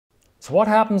So what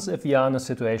happens if we are in a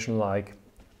situation like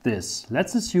this?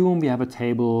 Let's assume we have a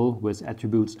table with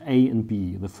attributes A and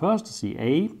B. The first is the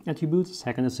A attribute, the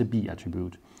second is the B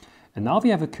attribute. And now we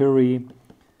have a query,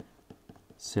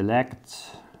 select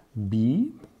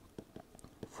B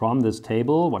from this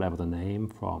table, whatever the name,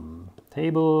 from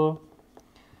table,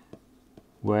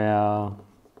 where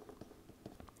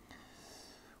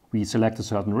we select a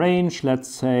certain range, let's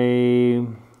say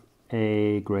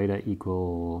A greater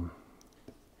equal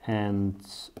and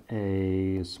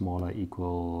A smaller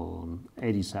equal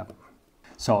 87.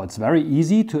 So it's very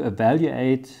easy to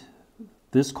evaluate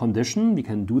this condition. We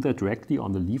can do that directly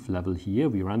on the leaf level here.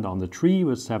 We run down the tree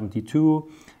with 72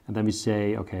 and then we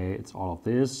say, okay, it's all of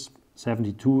this,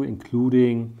 72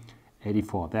 including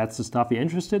 84. That's the stuff we're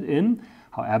interested in.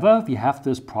 However, we have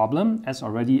this problem, as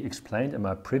already explained in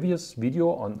my previous video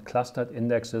on clustered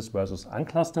indexes versus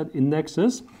unclustered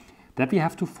indexes, that we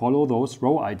have to follow those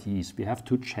row IDs. We have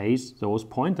to chase those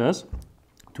pointers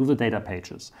to the data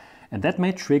pages. And that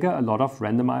may trigger a lot of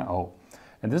random I/O.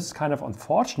 And this is kind of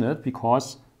unfortunate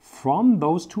because from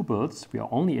those tuples, we are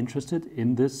only interested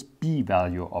in this B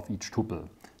value of each tuple.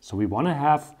 So we want to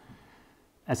have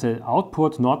as an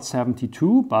output not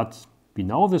 72, but we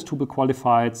know this tuple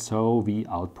qualified, so we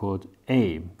output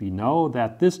A. We know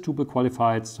that this tuple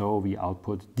qualified, so we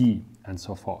output D, and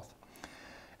so forth.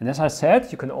 And as I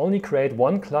said, you can only create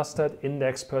one clustered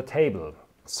index per table.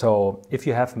 So if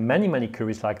you have many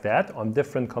queries like that on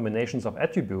different combinations of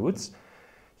attributes,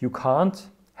 you can't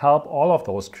help all of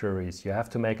those queries. You have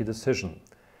to make a decision.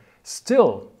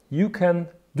 Still, you can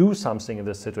do something in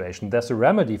this situation. There's a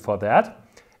remedy for that.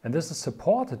 And this is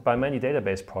supported by many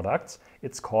database products.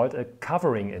 It's called a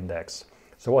covering index.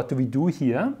 So what do we do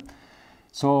here?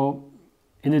 So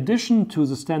in addition to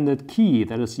the standard key,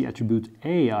 that is the attribute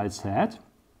A I said,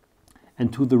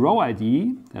 and to the row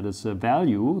ID, that is the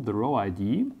value, the row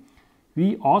ID,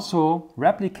 we also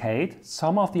replicate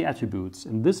some of the attributes.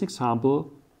 In this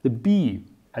example, the B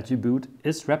attribute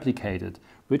is replicated,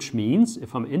 which means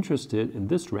if I'm interested in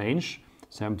this range,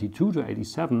 72 to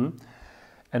 87,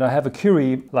 and I have a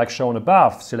query like shown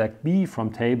above, select B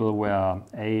from table where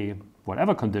A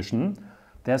whatever condition,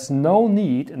 there's no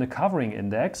need in a covering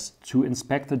index to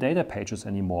inspect the data pages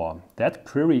anymore. That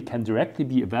query can directly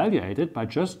be evaluated by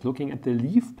just looking at the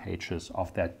leaf pages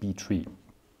of that B tree.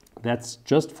 That's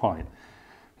just fine,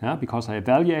 yeah, because I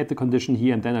evaluate the condition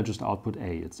here and then I just output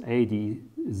A. It's A, D,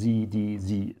 Z, D,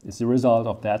 Z. It's the result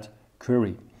of that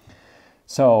query.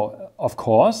 So, of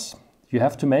course, you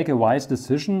have to make a wise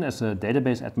decision as a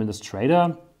database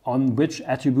administrator on which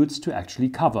attributes to actually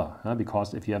cover.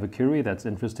 Because if you have a query that's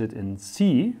interested in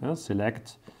C,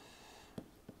 select,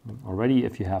 already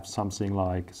if you have something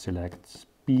like select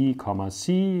B,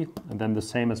 C, and then the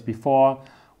same as before,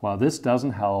 well, this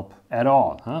doesn't help at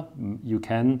all. You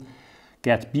can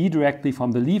get B directly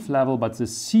from the leaf level, but the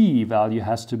C value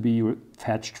has to be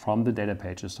fetched from the data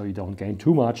pages, so you don't gain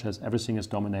too much as everything is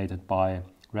dominated by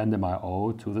random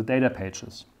I/O to the data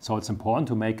pages. So it's important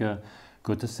to make a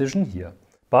good decision here.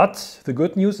 But the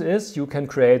good news is you can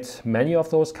create many of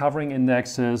those covering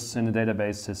indexes in a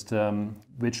database system,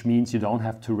 which means you don't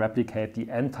have to replicate the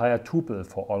entire tuple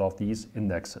for all of these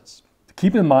indexes.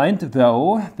 Keep in mind,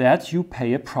 though, that you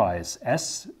pay a price.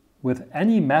 As with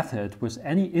any method, with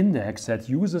any index that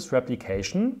uses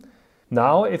replication,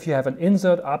 now, if you have an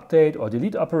insert, update, or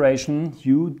delete operation,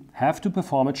 you have to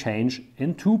perform a change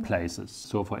in two places.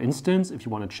 So for instance, if you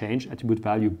want to change attribute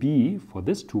value B for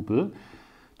this tuple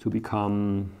to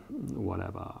become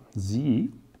whatever,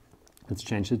 Z, let's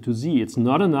change it to Z. It's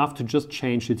not enough to just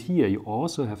change it here. You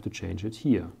also have to change it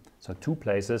here. So two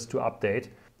places to update.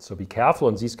 So be careful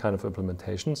in these kind of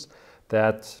implementations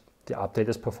that the update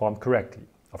is performed correctly.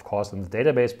 Of course, in the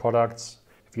database products,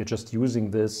 if you're just using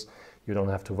this, you don't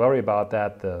have to worry about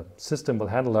that. The system will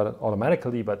handle that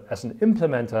automatically, but as an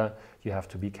implementer, you have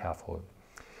to be careful.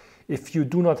 If you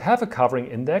do not have a covering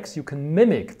index, you can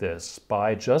mimic this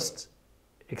by just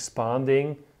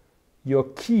expanding your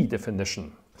key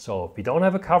definition. So we don't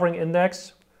have a covering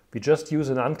index, we just use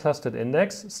an unclustered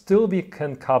index. Still, we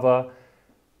can cover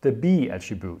the B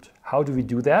attribute. How do we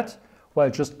do that? Well,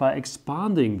 just by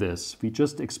expanding this. We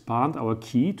just expand our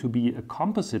key to be a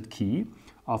composite key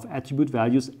of attribute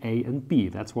values A and B.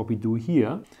 That's what we do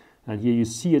here. And here you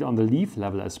see it on the leaf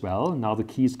level as well. Now the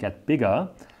keys get bigger,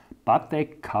 but they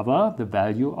cover the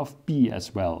value of B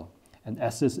as well. And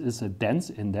as this is a dense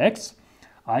index,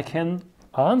 I can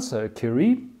answer a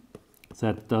query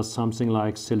that does something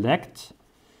like select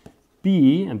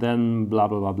B and then blah,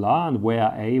 blah, blah, blah, and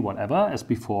where A, whatever, as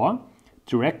before,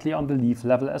 directly on the leaf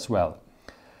level as well.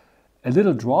 A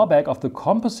little drawback of the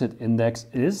composite index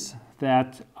is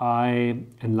that I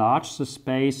enlarge the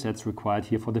space that's required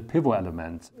here for the pivot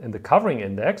element. In the covering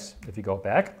index, if you go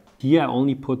back, here I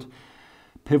only put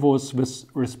pivots with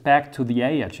respect to the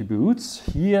A attributes.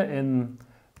 Here in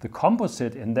the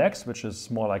composite index, which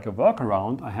is more like a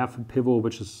workaround, I have a pivot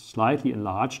which is slightly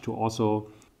enlarged to also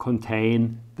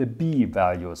contain the B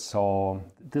values. So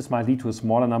this might lead to a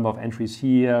smaller number of entries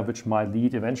here, which might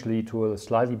lead eventually to a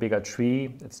slightly bigger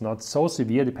tree. It's not so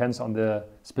severe, depends on the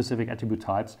specific attribute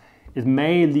types. It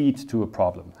may lead to a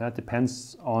problem. It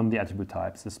depends on the attribute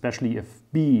types, especially if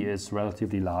B is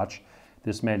relatively large.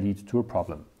 This may lead to a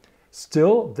problem.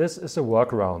 Still, this is a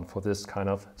workaround for this kind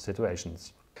of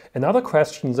situations. Another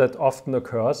question that often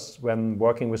occurs when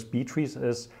working with B trees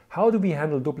is, how do we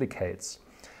handle duplicates?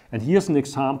 And here's an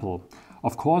example.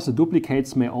 Of course, the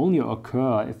duplicates may only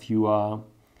occur if you are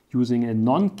using a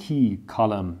non-key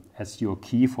column as your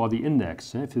key for the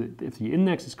index. If the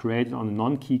index is created on a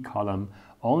non-key column,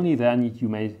 only then you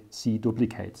may see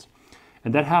duplicates.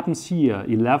 And that happens here.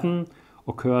 11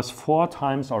 occurs 4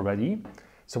 times already.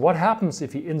 So what happens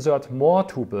if you insert more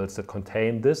tuples that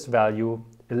contain this value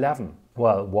 11?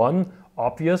 Well, one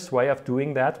obvious way of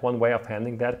doing that, one way of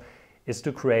handling that, is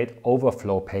to create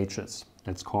overflow pages.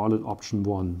 Let's call it option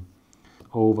 1.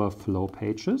 Overflow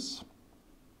pages,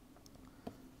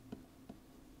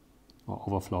 or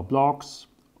overflow blocks,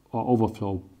 or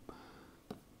overflow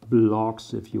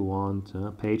blocks if you want.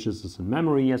 Pages is in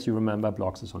memory, as you remember,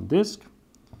 blocks is on disk.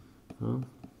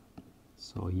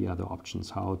 So here are the options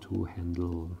how to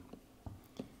handle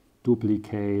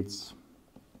duplicates.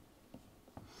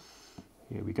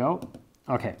 Here we go.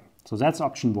 Okay, so that's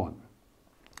option 1.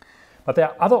 But there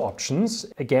are other options.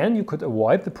 Again, you could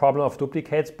avoid the problem of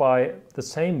duplicates by the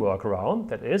same workaround.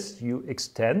 That is, you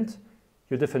extend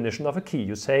your definition of a key.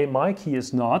 You say, my key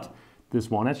is not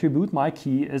this one attribute, my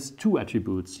key is 2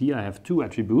 attributes. Here I have 2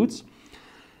 attributes.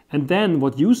 And then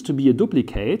what used to be a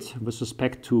duplicate with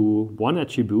respect to one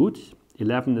attribute,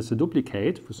 11 is a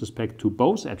duplicate with respect to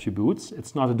both attributes,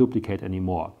 it's not a duplicate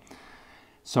anymore.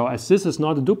 So as this is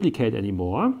not a duplicate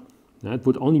anymore, it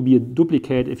would only be a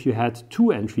duplicate if you had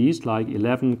 2 entries like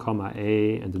 11,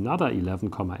 A and another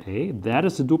 11, A. That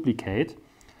is a duplicate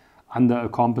under a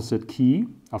composite key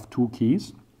of 2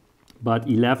 keys. But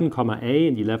 11, A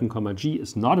and 11, G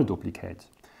is not a duplicate.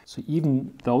 So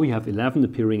even though you have 11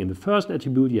 appearing in the first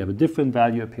attribute, you have a different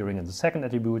value appearing in the second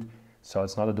attribute, so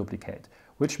it's not a duplicate.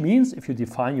 Which means if you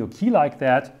define your key like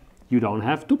that, you don't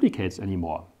have duplicates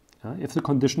anymore. If the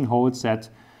condition holds that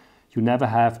you never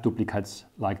have duplicates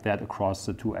like that across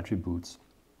the 2 attributes.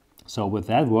 So with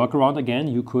that workaround, again,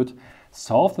 you could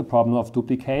solve the problem of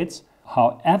duplicates.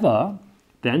 However,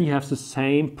 then you have the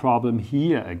same problem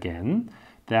here again,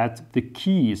 that the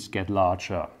keys get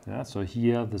larger. So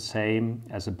here the same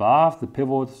as above, the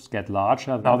pivots get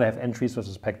larger. Now they have entries with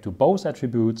respect to both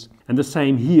attributes. And the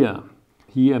same here.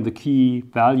 Here in the key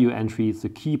value entries, the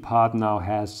key part now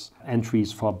has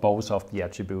entries for both of the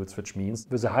attributes, which means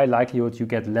with a high likelihood you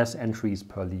get less entries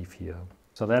per leaf here.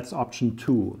 So that's option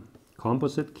 2,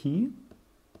 composite key.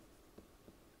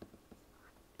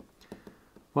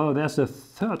 Well, there's a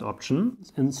third option.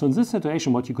 And so in this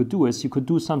situation, what you could do is you could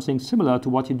do something similar to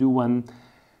what you do when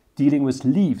dealing with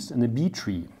leaves in a B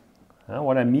tree.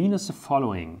 What I mean is the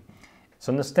following.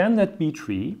 So in the standard B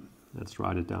tree, let's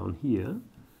write it down here.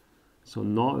 So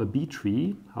now a B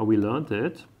tree, how we learned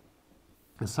it,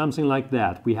 is something like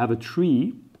that. We have a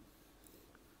tree.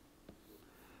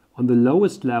 On the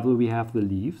lowest level, we have the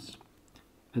leaves.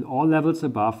 And all levels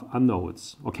above are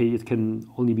nodes. Okay, it can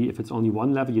only be, if it's only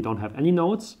one level, you don't have any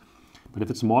nodes. But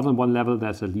if it's more than one level,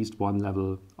 there's at least one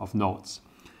level of nodes.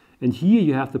 And here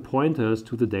you have the pointers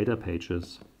to the data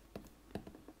pages.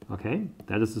 Okay,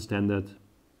 that is the standard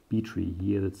B tree.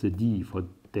 Here it's a D for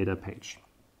data page.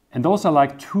 And those are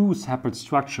like 2 separate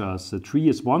structures. The tree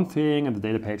is one thing and the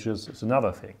data pages is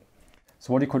another thing.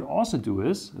 So what you could also do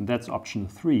is, and that's option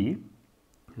 3,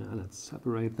 let's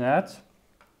separate that.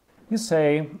 You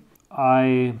say,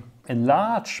 I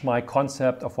enlarge my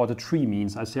concept of what a tree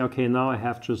means. I say, okay, now I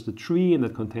have just a tree and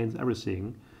that contains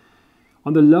everything.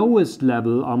 On the lowest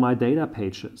level are my data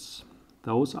pages.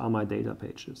 Those are my data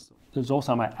pages. Those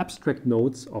are my abstract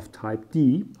nodes of type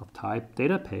D, of type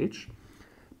data page.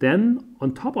 Then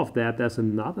on top of that, there's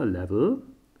another level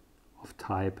of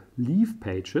type leaf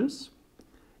pages.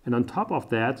 And on top of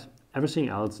that, everything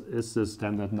else is the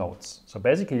standard nodes. So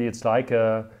basically, it's like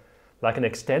an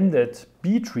extended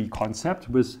B tree concept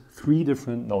with 3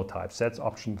 different node types. That's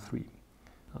option 3.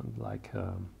 And like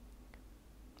a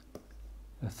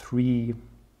 3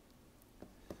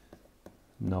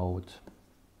 node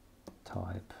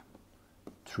type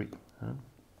tree.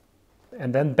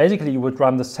 And then basically you would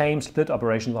run the same split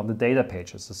operations on the data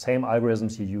pages, the same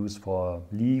algorithms you use for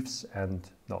leaves and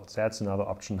nodes. That's another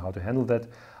option how to handle that.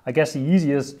 I guess the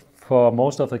easiest for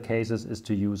most of the cases is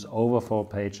to use overflow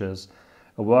pages.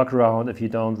 A workaround, if you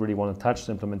don't really want to touch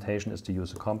the implementation, is to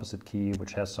use a composite key,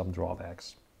 which has some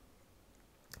drawbacks.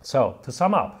 So to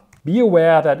sum up, be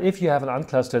aware that if you have an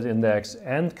unclustered index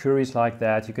and queries like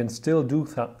that, you can still do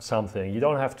something. You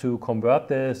don't have to convert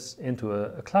this into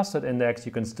a clustered index.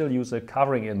 You can still use a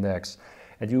covering index,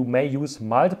 and you may use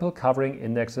multiple covering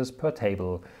indexes per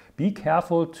table. Be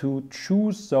careful to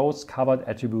choose those covered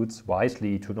attributes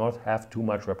wisely to not have too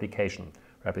much replication.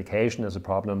 Replication is a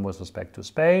problem with respect to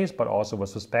space, but also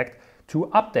with respect to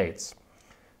updates.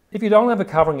 If you don't have a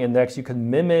covering index, you can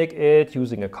mimic it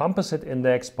using a composite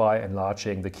index by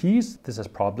enlarging the keys. This has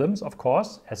problems, of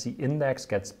course, as the index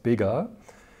gets bigger,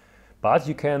 but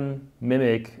you can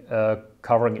mimic a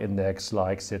covering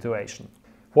index-like situation.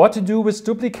 What to do with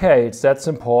duplicates, that's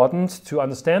important. To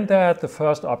understand that, the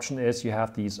first option is you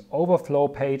have these overflow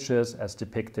pages as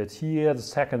depicted here. The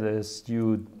second is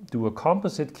you do a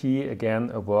composite key,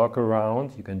 again, a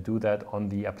workaround. You can do that on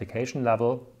the application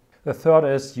level. The third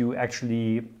is you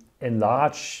actually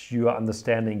enlarge your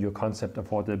understanding, your concept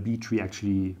of what a B tree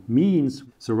actually means.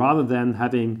 So rather than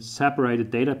having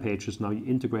separated data pages, now you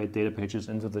integrate data pages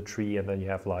into the tree, and then you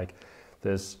have like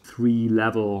this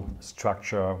 3-level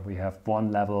structure. We have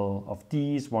one level of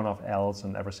Ds, one of Ls,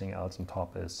 and everything else on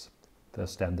top is the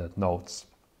standard nodes.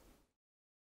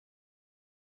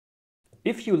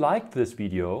 If you liked this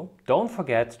video, don't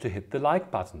forget to hit the like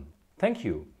button. Thank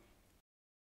you.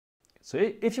 So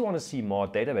if you want to see more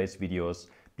database videos,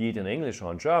 be it in English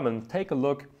or in German, take a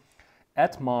look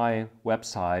at my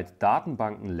website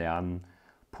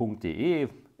datenbankenlernen.de.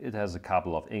 It has a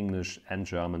couple of English and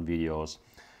German videos.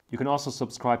 You can also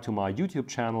subscribe to my YouTube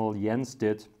channel, Jens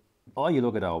did, or you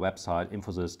look at our website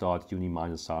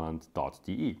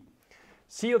infosys.uni-saarland.de.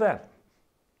 See you there!